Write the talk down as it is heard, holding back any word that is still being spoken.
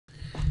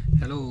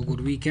Hello, good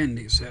weekend.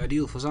 It's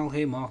Adil Fazal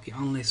here, market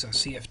analyst at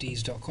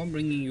CFDs.com,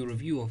 bringing you a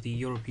review of the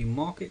European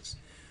markets,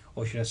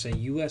 or should I say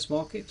US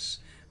markets.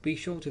 Be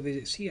sure to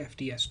visit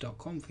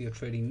CFDS.com for your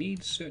trading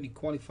needs. Certainly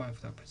qualify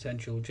for that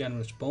potential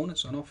generous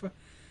bonus on offer,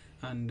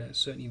 and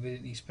certainly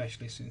visit the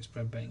specialists in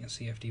spread betting and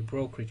CFD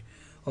brokerage.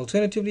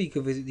 Alternatively, you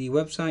can visit the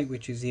website,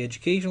 which is the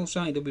educational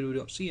site,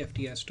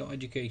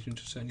 www.cfds.education,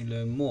 to certainly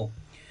learn more.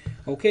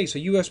 Okay, so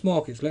US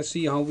markets, let's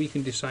see how we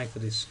can decipher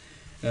this.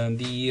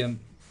 The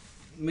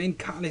main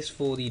catalyst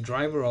for the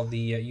driver of the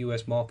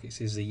US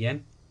markets is the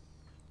yen.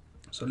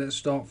 So let's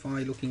start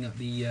by looking at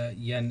the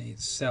yen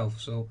itself.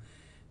 So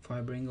if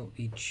I bring up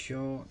the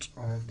chart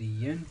of the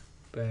yen,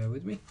 bear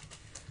with me.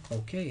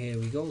 Okay, here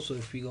we go. So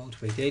if we go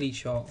to a daily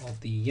chart of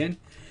the yen,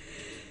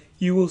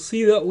 you will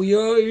see that we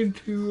are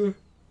into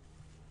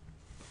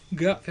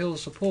gap fill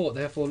support,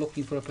 therefore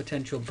looking for a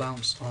potential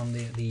bounce on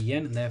the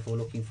yen, and therefore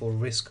looking for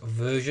risk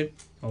aversion,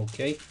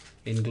 okay,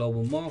 in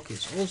global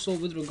markets. Also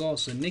with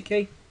regards to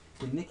Nikkei,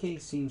 the Nikkei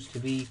seems to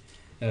be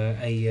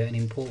an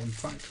important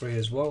factor here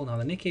as well. Now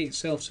the Nikkei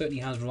itself certainly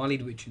has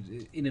rallied, which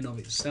in and of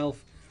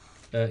itself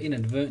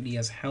inadvertently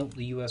has helped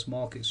the US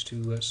markets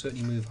to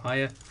certainly move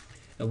higher.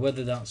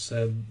 Whether that's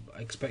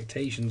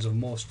expectations of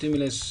more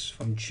stimulus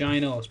from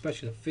China, or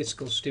especially the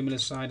fiscal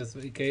stimulus side of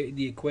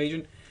the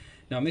equation.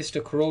 Now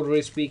Mr. Kuroda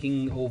is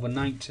speaking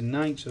overnight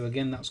tonight, so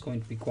again that's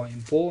going to be quite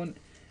important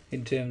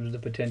in terms of the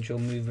potential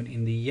movement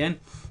in the yen.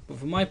 But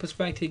from my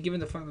perspective,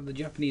 given the fact that the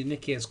Japanese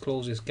Nikkei has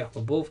closed this gap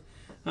above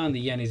and the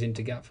yen is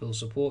into gap fill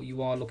support,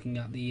 you are looking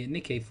at the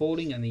Nikkei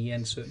falling and the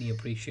yen certainly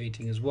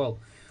appreciating as well.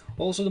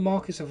 Also, the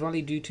markets have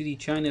rallied due to the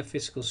China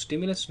fiscal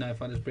stimulus. Now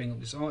if I just bring up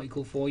this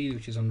article for you,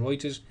 which is on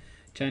Reuters,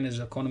 China's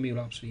economy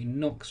will absolutely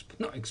not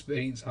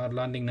experience hard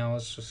landing. Now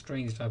it's a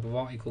strange type of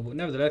article, but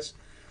nevertheless,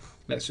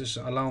 let's just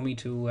allow me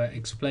to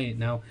explain it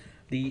now.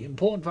 The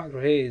important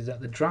factor here is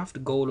that the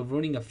draft goal of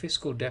running a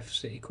fiscal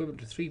deficit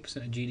equivalent to 3%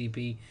 of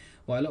GDP,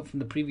 while up from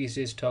the previous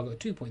year's target of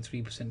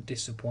 2.3%,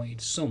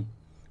 disappointed some.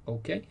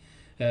 Okay.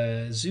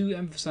 Zhu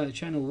emphasized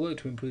China will work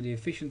to improve the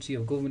efficiency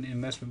of government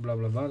investment, blah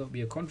blah blah. That will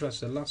be a contrast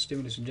to the last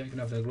stimulus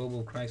injection after the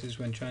global crisis,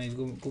 when Chinese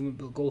government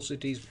built gold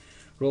cities,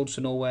 roads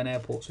to nowhere, and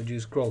airports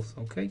reduced growth.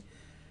 Okay.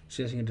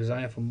 Stressing a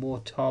desire for more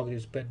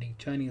targeted spending.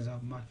 Chinese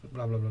have blah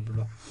blah blah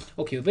blah.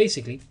 Okay, well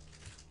basically,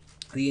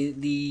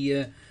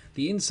 the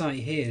insight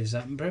here is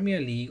that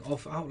Premier League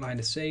outlined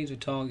a series of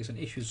targets on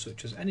issues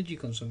such as energy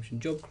consumption,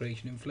 job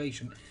creation,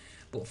 inflation,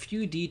 but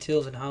few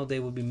details on how they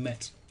will be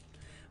met.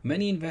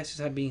 Many investors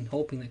had been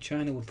hoping that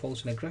China would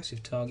post an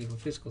aggressive target for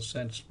fiscal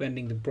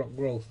spending to block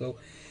growth, though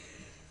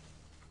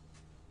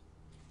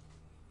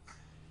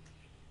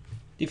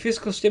the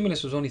fiscal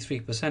stimulus was only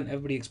 3%.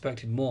 Everybody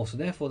expected more, so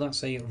therefore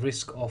that's a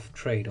risk-off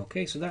trade.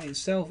 Okay, so that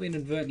itself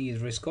inadvertently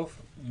is risk-off.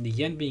 The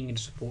yen being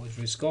into support is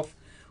risk-off.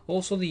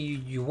 Also the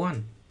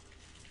yuan,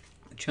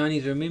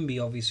 Chinese renminbi,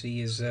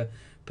 obviously is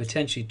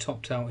potentially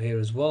topped out here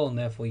as well, and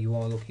therefore you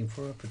are looking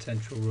for a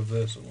potential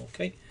reversal.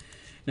 Okay.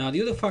 Now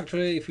the other factor,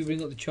 if we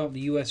bring up the chart,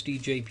 the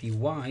USD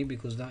JPY,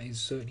 because that is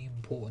certainly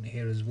important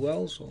here as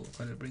well. So if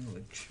I bring up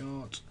the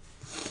chart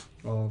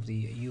of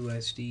the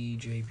USD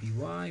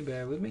JPY,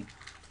 bear with me.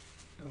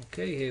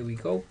 Okay, here we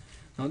go.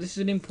 Now this is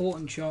an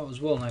important chart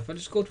as well. Now if I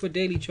just go to a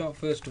daily chart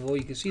first of all,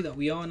 you can see that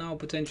we are now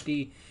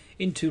potentially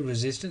into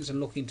resistance and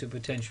looking to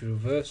potentially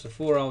reverse. The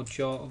 4-hour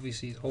chart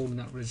obviously is holding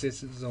that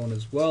resistance zone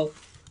as well.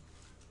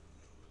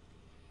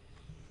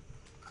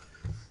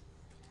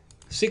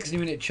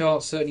 60-minute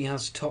chart certainly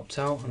has topped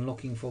out and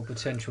looking for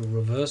potential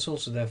reversal,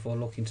 so therefore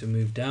looking to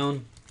move down.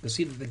 You can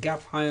see that the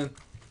gap higher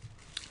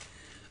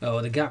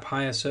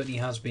certainly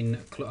has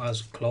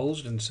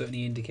closed and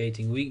certainly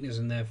indicating weakness,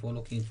 and therefore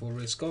looking for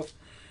risk off,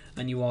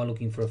 and you are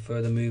looking for a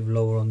further move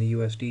lower on the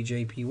USD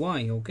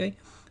JPY. Okay,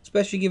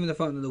 especially given the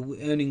fact that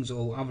the earnings,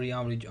 or average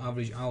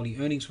hourly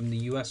earnings from the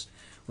US,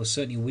 was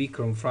certainly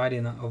weaker on Friday,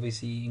 and that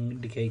obviously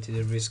indicated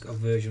a risk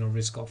aversion or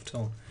risk off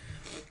tone.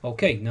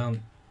 Okay, now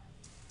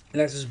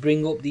let's just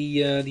bring up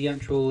the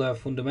actual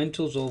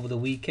fundamentals over the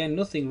weekend.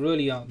 Nothing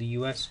really out of the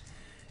US.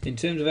 In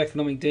terms of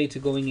economic data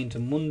going into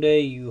Monday,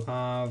 you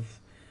have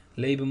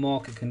labour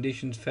market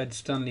conditions, Fed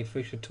Stanley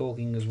Fisher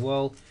talking as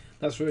well.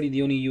 That's really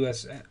the only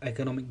US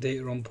economic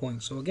data on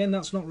point. So again,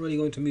 that's not really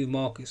going to move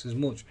markets as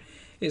much.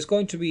 It's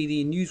going to be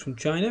the news from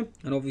China,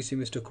 and obviously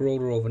Mr.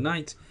 Kuroda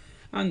overnight,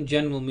 and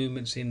general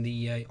movements in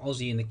the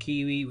Aussie and the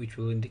Kiwi, which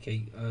will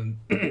indicate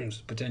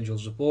potential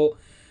support.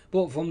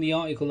 But from the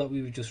article that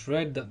we've just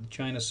read, that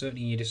China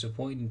certainly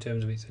disappointed in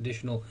terms of its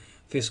additional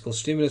fiscal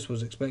stimulus,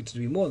 was expected to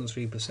be more than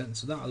 3%.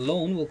 So that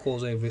alone will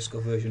cause a risk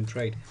aversion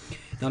trade.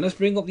 Now let's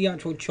bring up the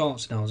actual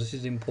charts now. This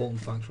is an important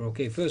factor.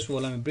 Okay, first of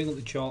all, let me bring up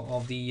the chart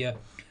of the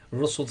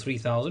Russell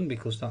 3000,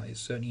 because that is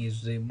certainly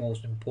the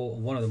most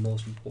important, one of the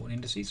most important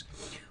indices.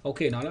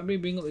 Okay, now let me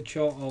bring up the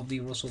chart of the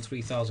Russell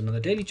 3000. Now the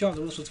daily chart of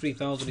the Russell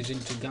 3000 is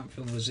into gap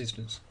fill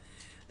resistance.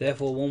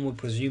 Therefore, one would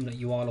presume that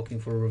you are looking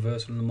for a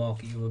reversal in the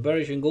market. You have a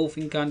bearish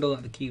engulfing candle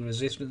at the key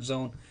resistance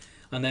zone,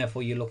 and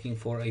therefore you're looking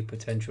for a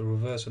potential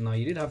reversal. Now,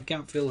 you did have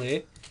gap fill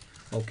here,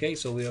 Okay,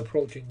 so we're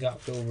approaching gap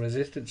fill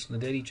resistance on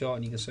the daily chart,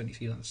 and you can certainly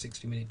see that on the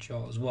 60-minute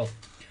chart as well.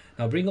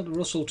 Now bring up the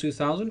Russell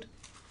 2000.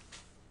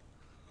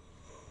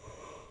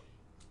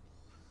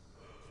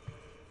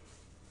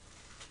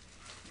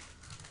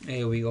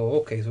 Here we go.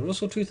 Okay, so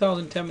Russell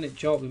 2000 10-minute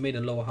chart, we made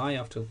a lower high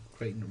after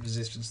creating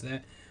resistance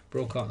there,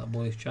 broke out that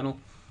bullish channel.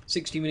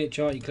 60-minute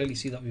chart, you clearly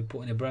see that we're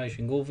putting a bearish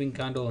engulfing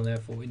candle and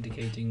therefore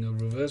indicating a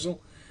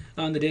reversal.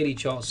 And the daily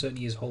chart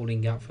certainly is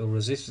holding gap fill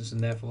resistance and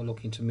therefore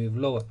looking to move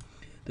lower.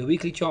 The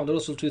weekly chart, the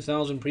Russell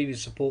 2000,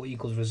 previous support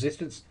equals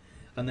resistance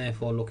and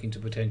therefore looking to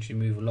potentially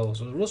move lower.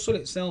 So the Russell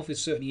itself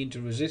is certainly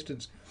into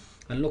resistance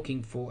and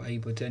looking for a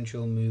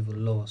potential move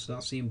lower. So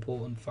that's the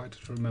important factor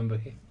to remember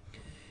here.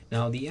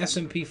 Now the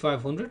S&P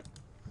 500.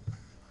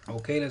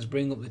 Okay, let's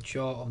bring up the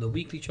chart of the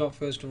weekly chart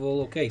first of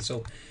all. Okay,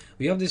 so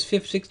we have this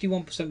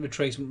 61%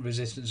 retracement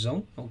resistance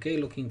zone. Okay,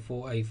 looking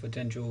for a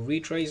potential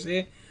retrace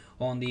here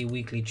on the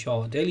weekly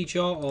chart. Daily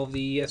chart of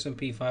the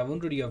S&P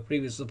 500, you have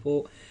previous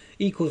support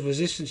equals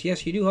resistance.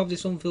 Yes, you do have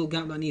this unfilled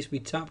gap that needs to be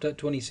tapped at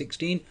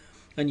 2016,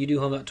 and you do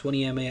have that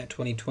 20 MA at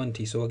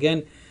 2020. So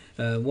again,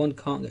 one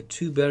can't get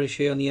too bearish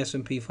here on the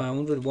S&P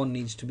 500. One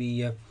needs to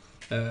be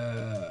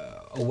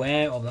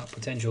aware of that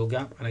potential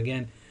gap, and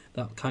again,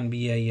 that can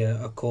be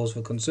a cause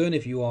for concern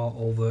if you are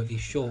overtly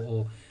short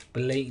or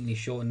blatantly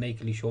short and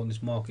nakedly short in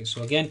this market.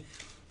 So again,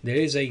 there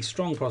is a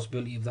strong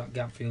possibility of that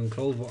gap feeling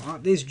closed, but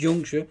at this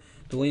juncture,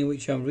 the way in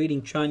which I'm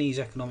reading Chinese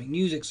economic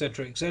news,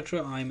 etc.,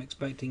 etc., I'm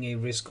expecting a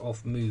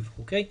risk-off move,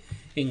 okay,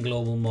 in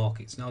global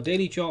markets. Now,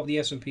 daily chart of the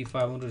S&P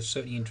 500 is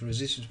certainly into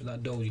resistance with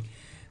that doji.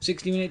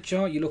 60-minute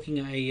chart, you're looking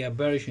at a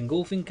bearish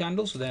engulfing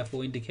candle, so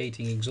therefore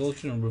indicating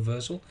exhaustion and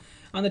reversal.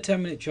 And the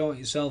 10-minute chart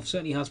itself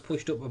certainly has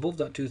pushed up above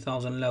that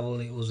 2000 level.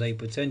 It was a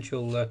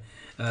potential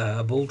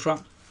bull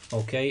trap,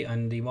 okay,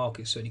 and the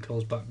market certainly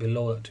closed back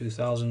below that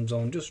 2000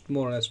 zone, just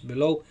more or less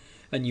below,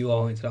 and you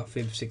are into that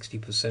fib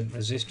 60%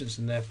 resistance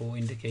and therefore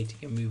indicating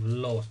a move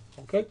lower,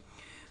 okay.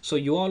 So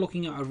you are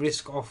looking at a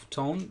risk-off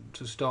tone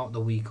to start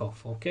the week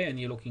off, okay, and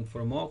you're looking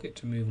for a market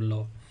to move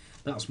lower.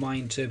 That's my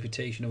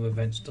interpretation of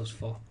events thus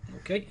far,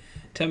 okay.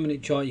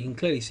 10-minute chart, you can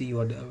clearly see you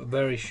had a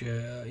bearish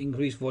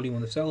increased volume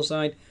on the sell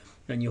side,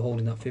 and you're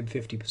holding that fib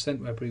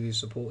 50% where previous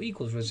support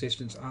equals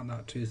resistance at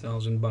that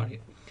 2000 barrier.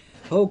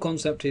 The whole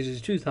concept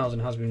is 2000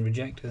 has been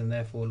rejected and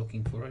therefore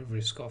looking for a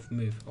risk-off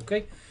move,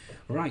 okay.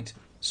 Right,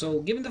 so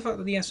given the fact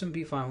that the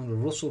S&P 500,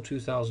 Russell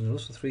 2000,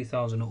 Russell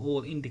 3000 are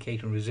all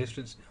indicating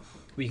resistance,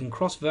 we can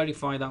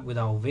cross-verify that with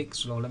our VIX.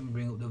 So let me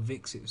bring up the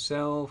VIX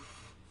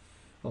itself.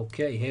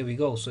 Okay, here we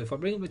go. So if I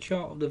bring up the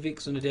chart of the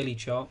VIX on the daily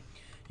chart,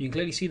 you can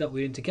clearly see that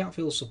we're into gap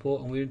fill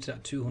support and we're into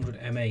that 200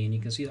 MA, and you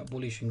can see that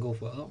bullish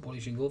engulf, well, not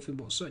bullish engulfing,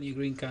 but certainly a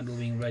green candle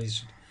being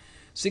registered.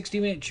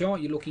 60-minute chart,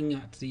 you're looking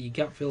at the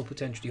gap fill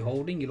potentially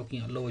holding, you're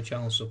looking at lower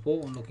channel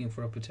support and looking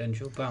for a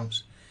potential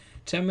bounce.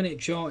 10-minute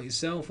chart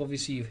itself,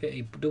 obviously you've hit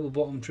a double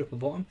bottom, triple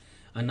bottom,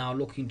 and now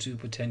looking to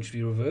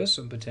potentially reverse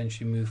and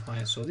potentially move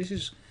higher. So this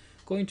is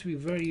going to be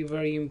very,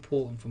 very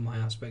important from my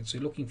aspect. So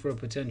you're looking for a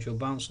potential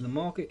bounce in the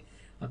market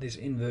at this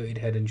inverted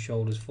head and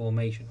shoulders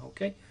formation,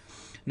 okay.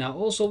 Now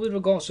also with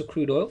regards to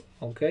crude oil,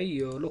 okay,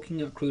 you're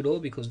looking at crude oil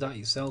because that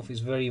itself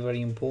is very,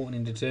 very important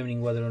in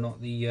determining whether or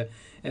not the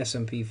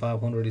S&P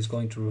 500 is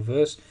going to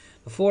reverse.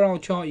 The 4-hour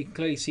chart, you can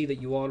clearly see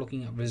that you are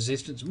looking at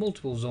resistance,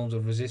 multiple zones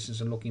of resistance,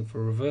 and looking for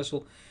a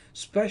reversal,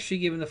 especially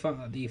given the fact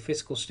that the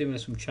fiscal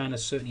stimulus from China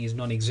certainly is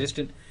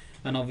non-existent,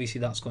 and obviously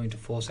that's going to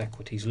force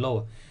equities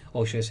lower,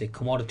 or should I say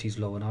commodities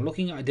lower. Now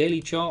looking at a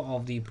daily chart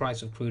of the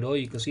price of crude oil,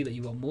 you can see that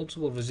you've got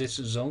multiple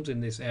resistance zones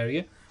in this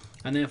area,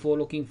 and therefore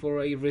looking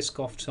for a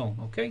risk-off tone,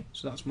 okay.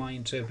 So that's my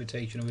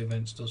interpretation of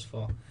events thus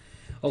far.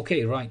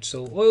 Okay, right,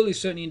 so oil is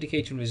certainly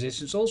indicating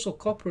resistance. Also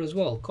copper as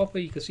well. Copper,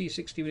 you can see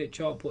 60-minute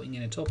chart putting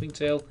in a topping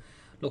tail,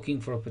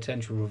 looking for a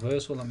potential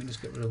reversal. Let me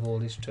just get rid of all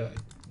this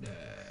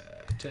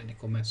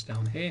technical mess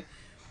down here.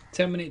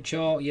 10-minute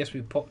chart, yes,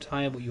 we've popped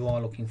higher, but you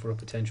are looking for a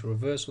potential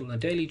reversal. On a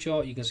daily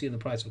chart, you can see in the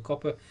price of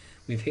copper,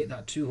 we've hit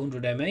that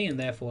 200 MA and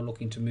therefore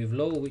looking to move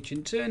lower, which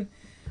in turn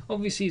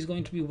obviously is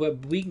going to be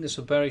weakness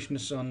or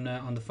bearishness on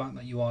the fact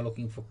that you are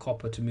looking for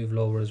copper to move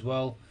lower as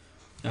well,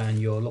 and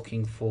you're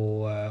looking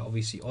for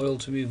obviously oil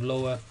to move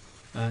lower,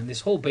 and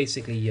this whole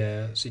basically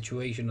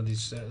situation of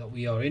this that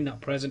we are in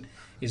at present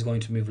is going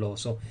to move lower.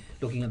 So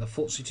looking at the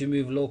FTSE to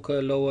move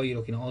lower, you're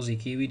looking at Aussie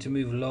Kiwi to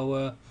move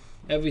lower.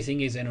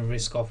 Everything is in a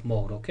risk-off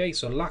mode, okay.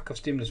 So lack of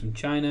stimulus from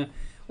China,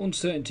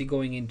 uncertainty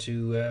going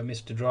into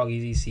Mr.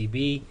 Draghi's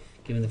ECB,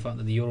 given the fact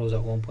that the euro is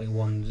at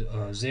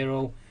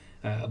 1.10.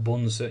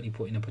 Bunds certainly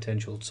putting a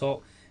potential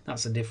top.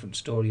 That's a different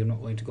story. I'm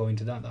not going to go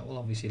into that. That will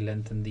obviously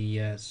lengthen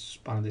the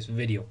span of this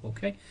video,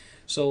 okay.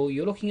 So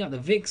you're looking at the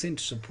VIX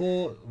into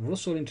support,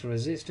 Russell into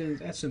resistance,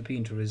 S&P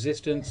into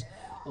resistance,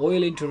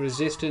 oil into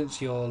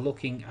resistance. You're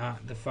looking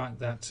at the fact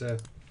that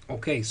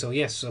okay, so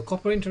yes, so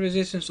copper into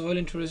resistance, oil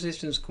into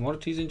resistance,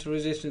 commodities into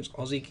resistance,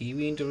 Aussie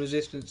Kiwi into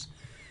resistance,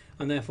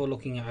 and therefore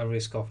looking at a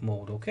risk-off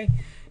mode, okay.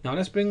 Now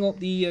let's bring up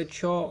the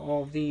chart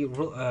of the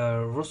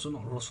the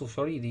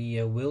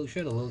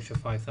Wilshire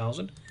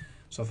 5000.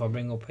 So if I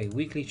bring up a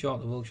weekly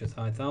chart, the Wilshire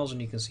 5000,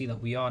 you can see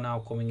that we are now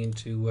coming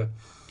into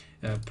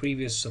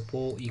previous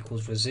support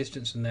equals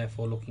resistance, and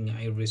therefore looking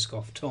at a risk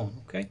off tone.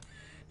 Okay,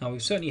 now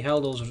we've certainly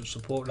held those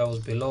support levels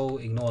below.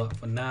 Ignore that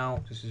for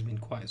now. This has been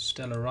quite a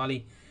stellar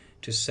rally,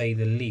 to say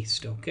the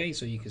least. Okay,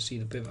 so you can see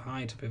the pivot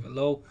high to pivot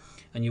low,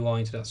 and you are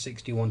into that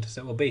 61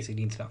 to, well,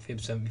 basically into that fib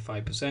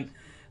 75%,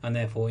 and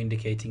therefore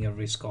indicating a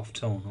risk off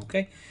tone.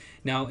 Okay,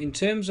 now in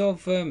terms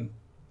of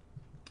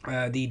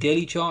the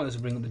daily chart, let's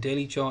bring up the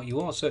daily chart. You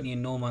are certainly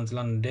in no man's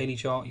land on the daily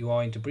chart. You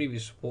are into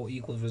previous support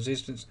equals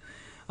resistance,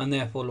 and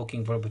therefore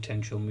looking for a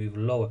potential move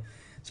lower,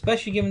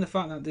 especially given the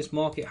fact that this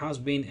market has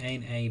been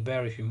in a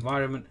bearish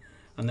environment,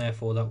 and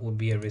therefore that would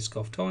be a risk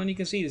off tone. And you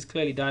can see this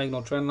clearly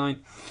diagonal trend line,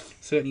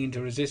 certainly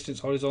into resistance,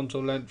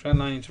 horizontal trend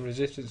line into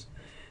resistance,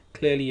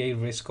 clearly a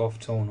risk off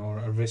tone or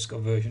a risk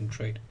aversion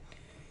trade.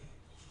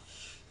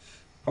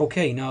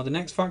 Okay, now the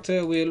next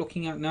factor we're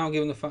looking at now,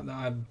 given the fact that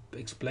I've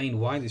explained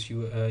why this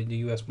the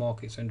US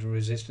market's under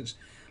resistance,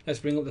 let's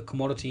bring up the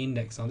commodity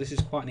index. Now this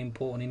is quite an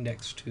important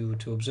index to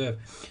observe.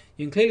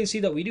 You can clearly see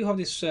that we do have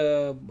this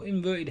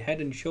inverted head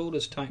and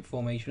shoulders type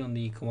formation on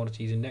the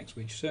commodities index,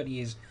 which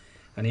certainly is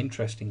an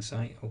interesting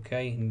sight.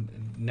 Okay,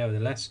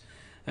 nevertheless,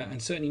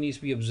 and certainly needs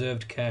to be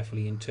observed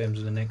carefully in terms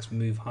of the next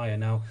move higher.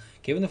 Now,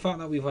 given the fact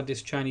that we've had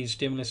this Chinese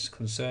stimulus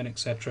concern,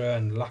 etc.,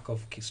 and lack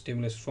of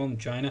stimulus from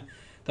China,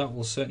 that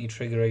will certainly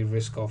trigger a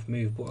risk off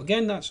move. But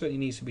again, that certainly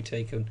needs to be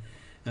taken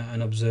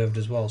and observed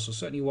as well, so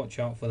certainly watch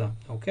out for that.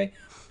 Okay,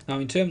 now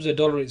in terms of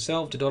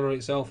the dollar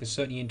itself is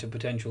certainly into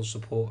potential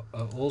support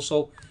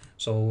also,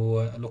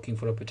 so looking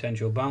for a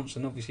potential bounce,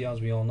 and obviously,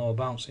 as we all know, a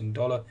bounce in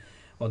dollar,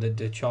 or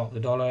the chart, the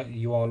dollar,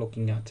 you are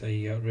looking at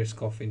a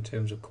risk off in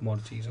terms of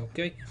commodities.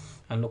 Okay,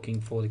 and looking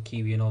for the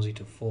Kiwi and Aussie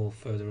to fall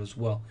further as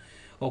well.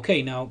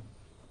 Okay, now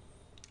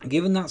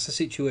given that's the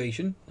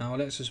situation, now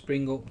let's just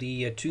bring up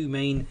the two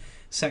main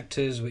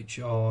sectors, which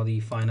are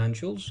the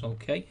financials.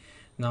 Okay,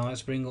 now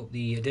let's bring up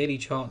the daily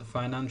chart, the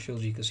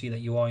financials. You can see that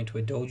you are into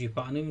a doji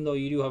pattern. Even though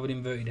you do have an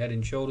inverted head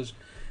and shoulders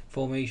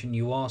formation,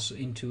 you are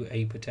into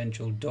a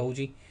potential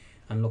doji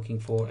and looking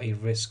for a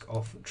risk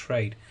off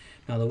trade.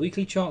 Now the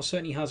weekly chart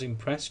certainly has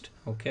impressed,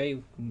 okay,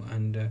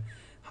 and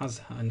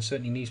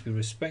certainly needs to be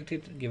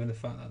respected, given the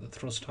fact that the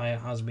thrust higher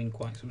has been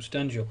quite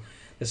substantial.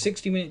 The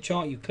 60-minute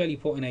chart, you clearly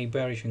put in a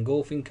bearish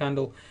engulfing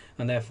candle,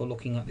 and therefore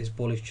looking at this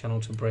bullish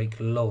channel to break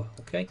lower.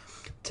 Okay,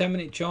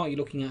 10-minute chart, you're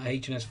looking at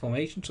H&S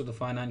formation, so the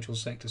financial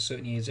sector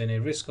certainly is in a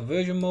risk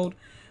aversion mode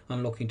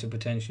and looking to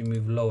potentially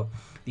move lower.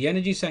 The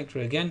energy sector,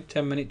 again,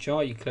 10-minute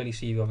chart, you clearly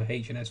see you have a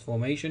H&S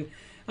formation,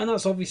 and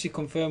that's obviously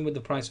confirmed with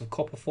the price of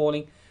copper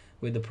falling,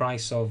 with the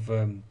price of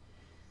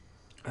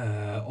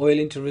oil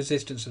into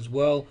resistance as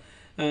well,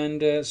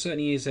 and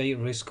certainly is a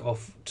risk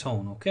off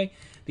tone. Okay,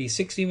 the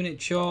 60-minute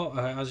chart,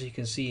 as you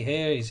can see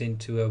here, is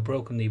into a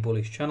broken the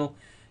bullish channel.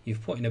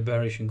 You've put in a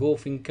bearish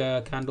engulfing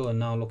candle and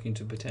now looking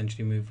to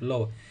potentially move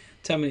lower.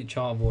 10-minute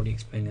chart I've already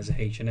explained as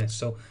a H&S,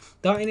 so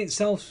that in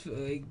itself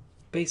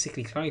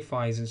basically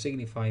clarifies and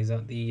signifies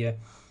that the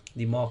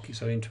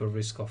markets are into a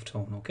risk off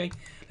tone. Okay,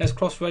 let's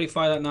cross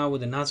verify that now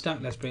with the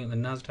Nasdaq. Let's bring up the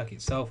Nasdaq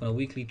itself on a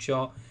weekly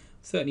chart.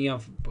 Certainly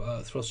have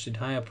thrusted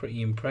higher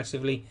pretty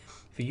impressively.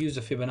 If you use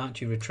the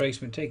Fibonacci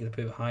retracement, take it to the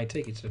pivot high,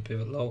 take it to the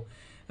pivot low,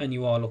 and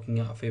you are looking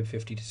at a fib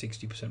 50 to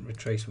 60%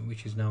 retracement,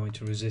 which is now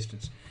into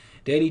resistance.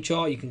 Daily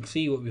chart, you can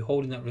see what we're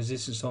holding that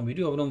resistance on. We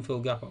do have an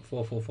unfilled gap at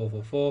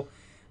 44444.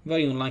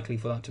 Very unlikely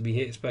for that to be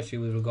hit, especially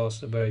with regards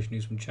to the bearish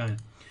news from China.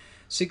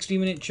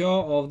 60-minute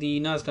chart of the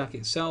Nasdaq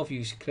itself,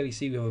 you clearly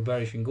see we have a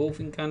bearish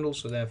engulfing candle,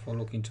 so therefore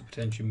looking to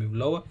potentially move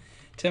lower.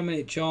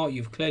 10-minute chart,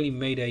 you've clearly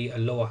made a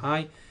lower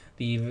high.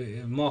 The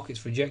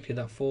market's rejected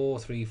that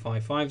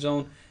 4355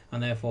 zone,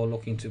 and therefore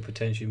looking to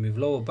potentially move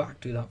lower back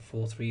to that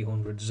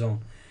 4300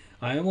 zone.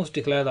 I almost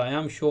declare that I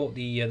am short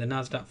the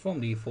Nasdaq from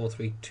the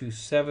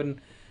 4327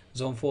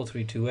 zone,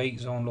 4328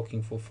 zone,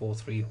 looking for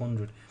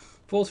 4300.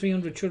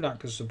 4300 should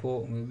act as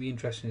support, and we'll be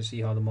interested to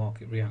see how the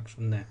market reacts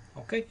from there.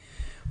 Okay,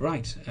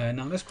 right,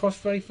 now let's cross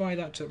verify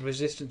that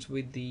resistance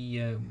with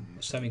the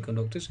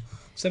semiconductors.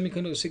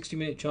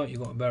 60-minute chart, you've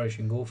got a bearish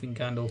engulfing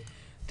candle.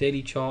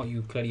 Daily chart,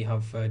 you clearly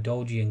have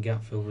doji and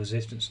gap fill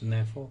resistance, and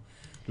therefore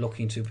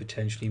looking to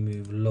potentially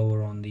move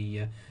lower on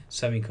the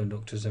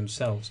semiconductors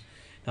themselves.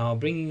 Now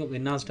bringing up the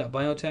Nasdaq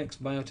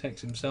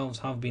biotechs themselves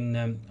have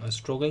been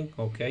struggling.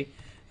 Okay,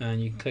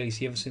 and you can clearly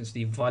see ever since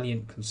the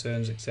Valiant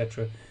concerns,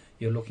 etc.,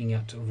 you're looking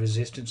at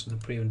resistance on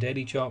the pre and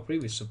daily chart.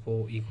 Previous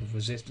support equals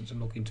resistance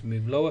and looking to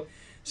move lower.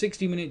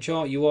 60-minute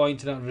chart, you are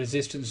into that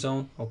resistance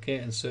zone, okay,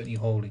 and certainly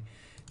holding.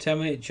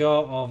 10-minute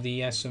chart of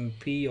the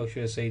S&P, or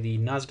should I say the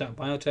Nasdaq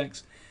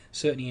biotechs,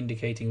 certainly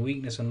indicating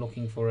weakness and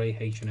looking for a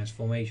H&S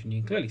formation. You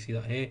can clearly see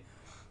that here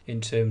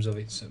in terms of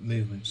its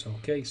movements.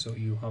 Okay, so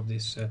you have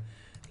this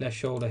left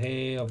shoulder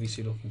here,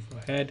 obviously looking for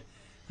a head,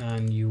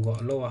 and you got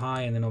a lower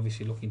high, and then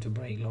obviously looking to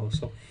break low,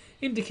 so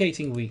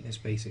indicating weakness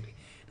basically.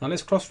 Now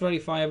let's cross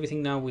verify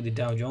everything now with the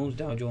Dow Jones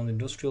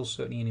Industrial,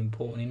 certainly an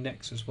important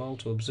index as well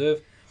to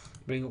observe.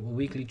 Bring up a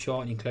weekly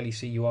chart, and you clearly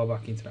see you are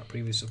back into that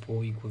previous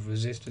support equals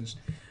resistance.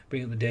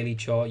 Bring up the daily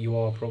chart, you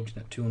are approaching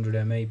that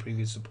 200 MA,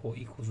 previous support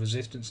equals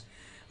resistance,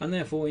 and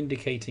therefore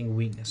indicating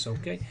weakness.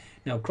 Okay,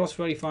 now cross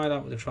verify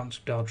that with the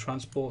Dow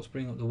Transports.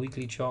 Bring up the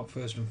weekly chart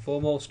first and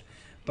foremost,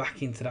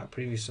 back into that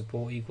previous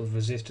support equals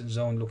resistance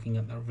zone, looking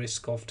at the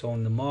risk off tone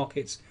in the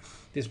markets.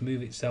 This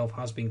move itself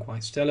has been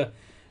quite stellar,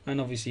 and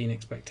obviously in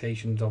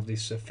expectations of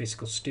this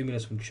fiscal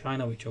stimulus from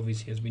China, which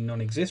obviously has been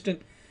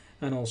non-existent,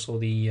 and also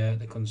the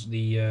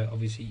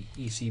obviously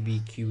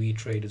ECB QE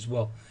trade as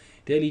well.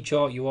 Daily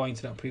chart, you are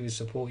into that previous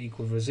support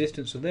equals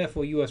resistance, so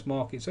therefore US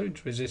markets are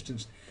into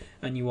resistance,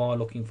 and you are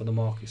looking for the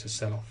markets to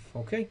sell off.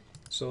 Okay,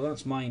 so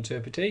that's my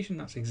interpretation.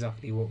 That's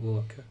exactly what will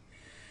occur.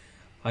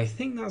 I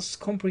think that's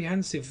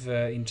comprehensive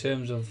in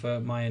terms of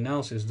my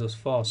analysis thus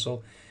far.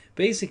 So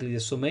basically the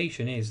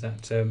summation is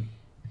that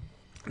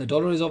the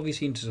dollar is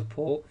obviously into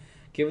support.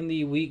 Given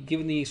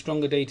the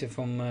stronger data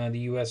from the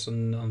US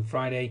on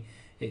Friday,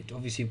 it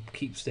obviously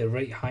keeps the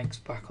rate hikes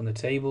back on the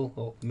table,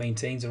 or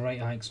maintains the rate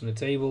hikes on the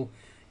table.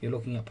 You're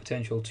looking at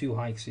potential 2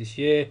 hikes this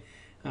year,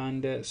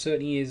 and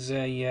certainly is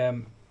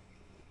a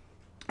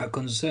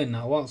concern.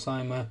 Now, whilst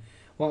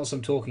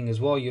I'm talking as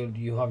well,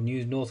 you have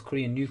news: North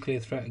Korean nuclear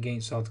threat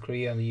against South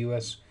Korea and the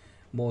US.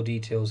 More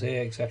details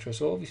here, etc.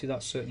 So obviously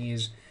that certainly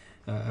is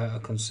a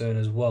concern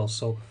as well.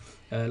 So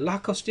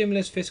lack of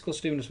stimulus, fiscal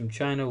stimulus from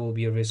China will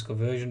be a risk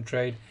aversion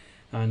trade,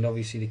 and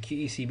obviously the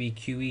ECB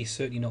QE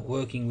certainly not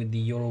working with the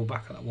euro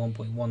back at that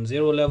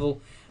 1.10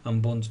 level,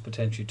 and bonds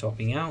potentially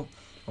topping out.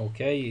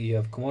 Okay, you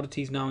have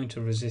commodities now into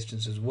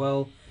resistance as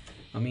well.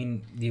 I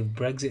mean, you have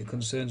Brexit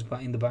concerns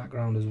back in the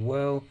background as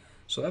well.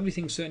 So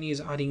everything certainly is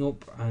adding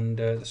up, and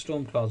the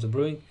storm clouds are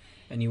brewing,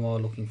 and you are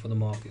looking for the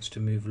markets to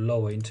move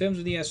lower. In terms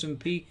of the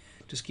S&P,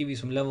 just give you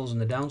some levels on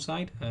the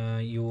downside.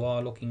 You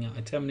are looking at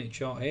a 10-minute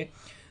chart here.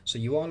 So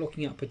you are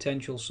looking at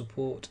potential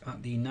support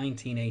at the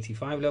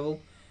 1985 level.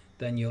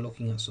 Then you're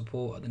looking at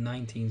support at the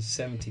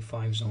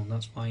 1975 zone.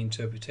 That's my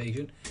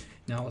interpretation.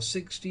 Now a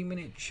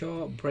 60-minute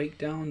chart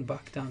breakdown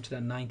back down to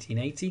that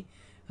 1980,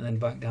 and then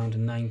back down to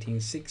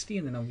 1960,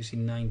 and then obviously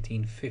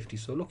 1950.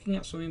 So looking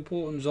at some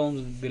important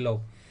zones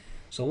below.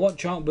 So what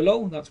chart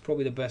below? That's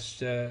probably the best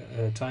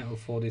title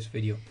for this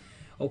video.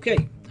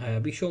 Okay,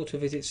 be sure to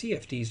visit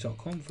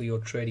cfds.com for your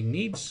trading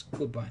needs.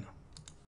 Goodbye now.